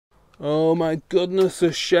Oh my goodness,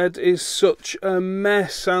 the shed is such a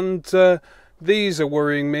mess, and these are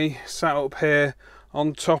worrying me, sat up here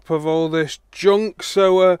on top of all this junk.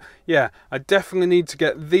 So yeah, I definitely need to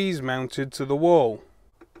get these mounted to the wall.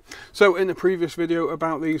 So in the previous video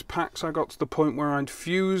about these packs, I got to the point where I'd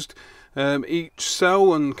fused each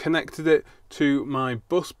cell and connected it to my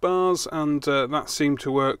bus bars, and that seemed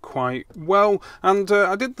to work quite well. And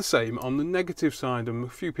I did the same on the negative side, and a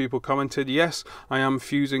few people commented, yes, I am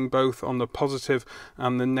fusing both on the positive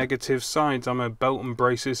and the negative sides. I'm a belt and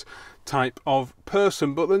braces type of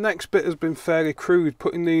person. But the next bit has been fairly crude,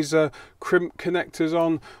 putting these crimp connectors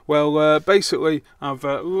on. Well, basically I've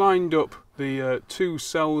lined up the two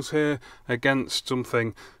cells here against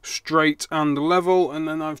something straight and level, and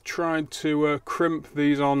then I've tried to crimp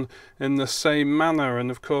these on in the same manner, and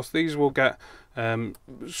of course these will get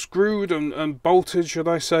screwed and bolted, should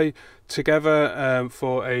I say, together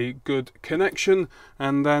for a good connection,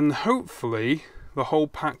 and then hopefully the whole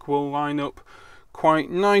pack will line up quite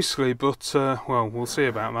nicely. But well, we'll see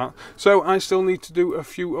about that. So I still need to do a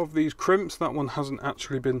few of these crimps. That one hasn't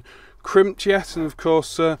actually been crimped yet, and of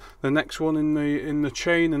course the next one in the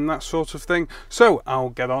chain and that sort of thing. So I'll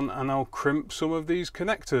get on and I'll crimp some of these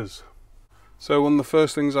connectors. So one of the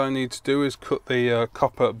first things I need to do is cut the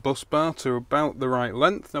copper bus bar to about the right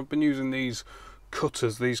length. I've been using these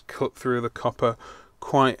cutters, these cut through the copper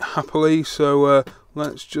quite happily, so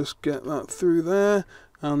let's just get that through there,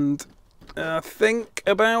 and I think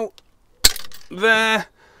about there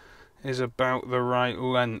is about the right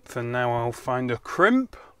length. And now I'll find a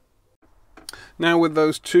crimp. Now with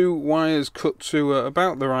those two wires cut to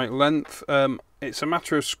about the right length, it's a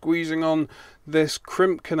matter of squeezing on this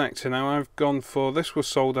crimp connector. Now I've gone for, this was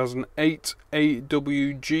sold as an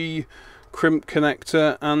 8AWG crimp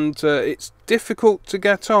connector, and it's difficult to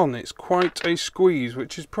get on. It's quite a squeeze,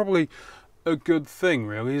 which is probably a good thing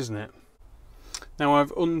really, isn't it? Now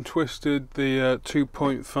I've untwisted the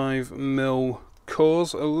 2.5mm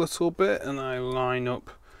cores a little bit, and I line up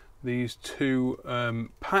these two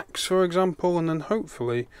packs, for example, and then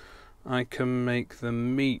hopefully I can make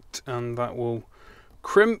them meet, and that will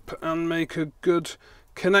crimp and make a good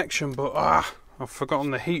connection. But I've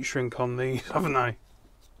forgotten the heat shrink on these, haven't I?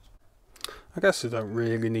 I guess I don't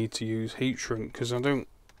really need to use heat shrink because I don't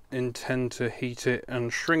intend to heat it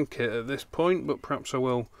and shrink it at this point, but perhaps I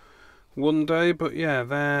will one day. But yeah,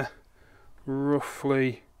 they're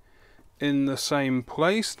roughly in the same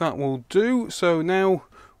place. That will do. So now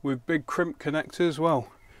with big crimp connectors,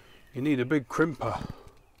 well, you need a big crimper.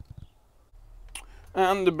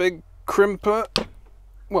 And a big crimper,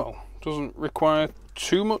 well, doesn't require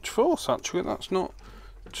too much force actually. That's not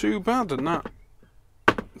too bad, and that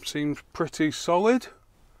seems pretty solid.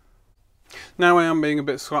 Now I am being a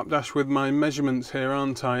bit slapdash with my measurements here,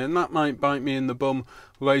 aren't I? And that might bite me in the bum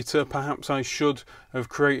later. Perhaps I should have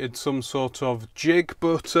created some sort of jig,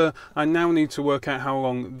 but I now need to work out how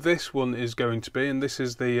long this one is going to be, and this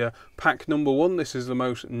is the pack number 1. This is the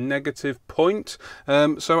most negative point.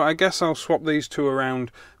 So I guess I'll swap these two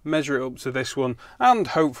around, measure it up to this one, and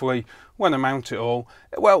hopefully when I mount it all,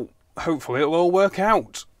 well, hopefully it'll all work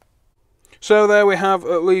out. So there we have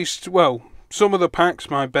at least, well, some of the packs.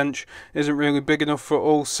 My bench isn't really big enough for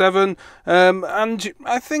all 7, and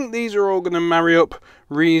I think these are all going to marry up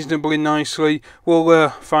reasonably nicely. We'll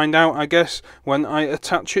find out, I guess, when I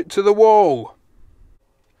attach it to the wall.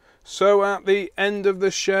 So at the end of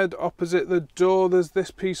the shed opposite the door, there's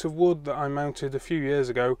this piece of wood that I mounted a few years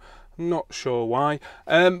ago. Not sure why,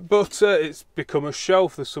 but it's become a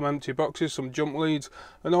shelf. There's some empty boxes, some jump leads,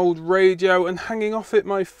 an old radio, and hanging off it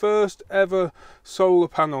my first ever solar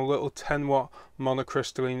panel, little 10 watt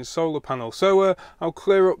monocrystalline solar panel. So I'll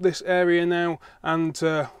clear up this area now and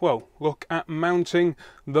well, look at mounting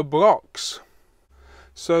the blocks.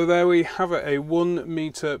 So there we have it, a 1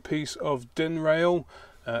 meter piece of DIN rail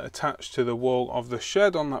attached to the wall of the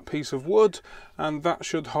shed on that piece of wood, and that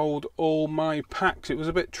should hold all my packs. It was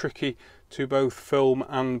a bit tricky to both film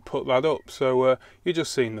and put that up, so you're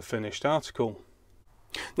just seeing the finished article.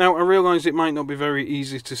 Now I realise it might not be very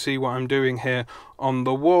easy to see what I'm doing here on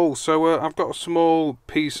the wall, so I've got a small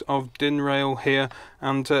piece of DIN rail here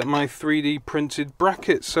and my 3D printed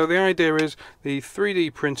brackets. So the idea is the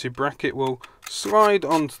 3D printed bracket will slide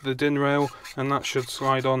onto the DIN rail, and that should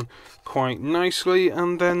slide on quite nicely,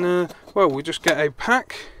 and then well, we just get a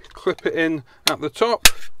pack, clip it in at the top,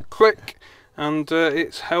 click, and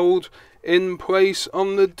it's held in place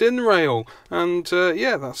on the DIN rail, and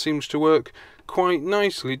yeah, that seems to work quite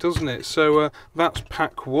nicely, doesn't it? So that's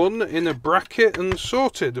pack 1 in a bracket and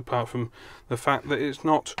sorted, apart from the fact that it's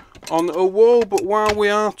not on a wall. But while we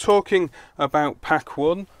are talking about pack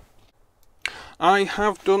 1, I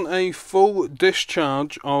have done a full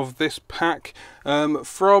discharge of this pack from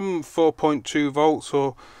 4.2 volts,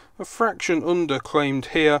 or a fraction under claimed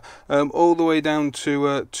here, all the way down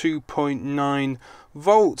to 2.9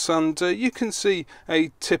 volts, and you can see a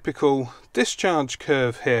typical discharge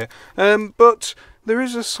curve here, but there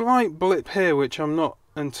is a slight blip here which I'm not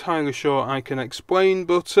entirely sure I can explain,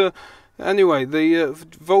 but anyway, the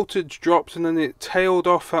voltage dropped and then it tailed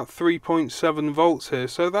off at 3.7 volts here,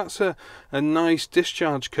 so that's a nice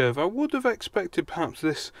discharge curve. I would have expected perhaps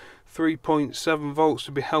this 3.7 volts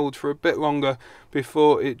to be held for a bit longer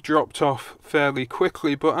before it dropped off fairly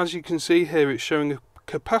quickly, but as you can see here, it's showing a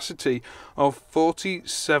capacity of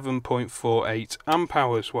 47.48 amp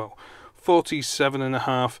hours, well,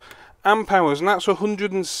 47.5 amp hours, and that's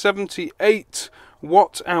 178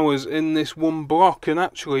 watt hours in this one block. And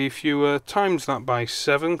actually, if you times that by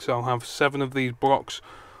 7, because I'll have 7 of these blocks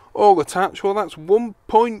all attached, well, that's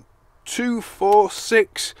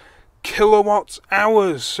 1.246 kilowatt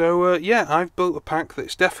hours. So yeah, I've built a pack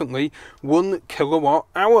that's definitely 1 kilowatt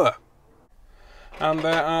hour. And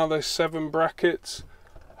there are the 7 brackets,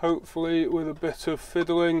 hopefully with a bit of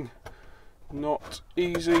fiddling, not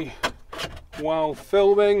easy while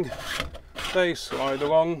filming. They slide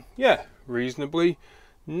along, yeah, reasonably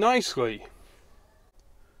nicely.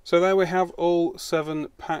 So there we have all 7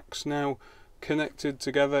 packs now connected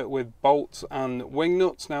together with bolts and wing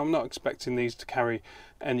nuts. Now I'm not expecting these to carry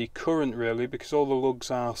any current really, because all the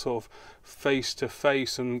lugs are sort of face to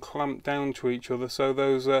face and clamped down to each other, so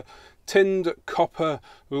those tinned copper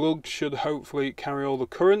lugs should hopefully carry all the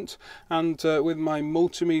current. And with my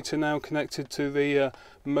multimeter now connected to the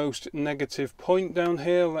most negative point down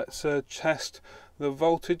here, let's test the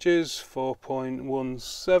voltages.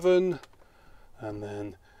 4.17 and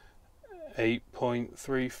then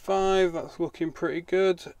 8.35, that's looking pretty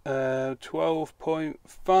good.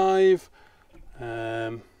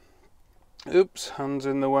 12.5, oops, hands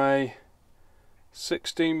in the way.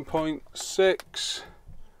 16.6,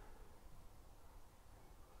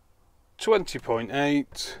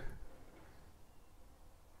 20.8,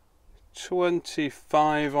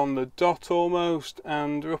 25 on the dot almost,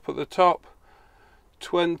 and up at the top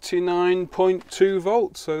 29.2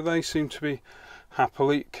 volts, so they seem to be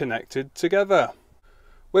happily connected together.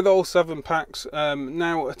 With all 7 packs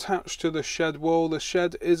now attached to the shed wall, the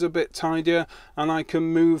shed is a bit tidier and I can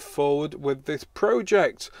move forward with this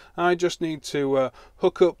project. I just need to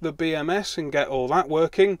hook up the BMS and get all that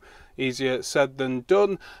working. Easier said than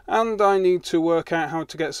done. And I need to work out how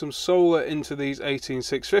to get some solar into these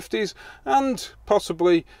 18650s, and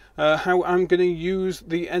possibly how I'm going to use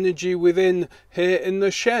the energy within here in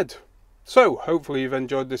the shed. So hopefully you've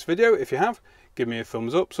enjoyed this video. If you have, give me a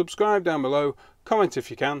thumbs up, subscribe down below, comment if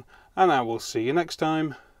you can, and I will see you next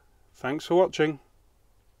time. Thanks for watching.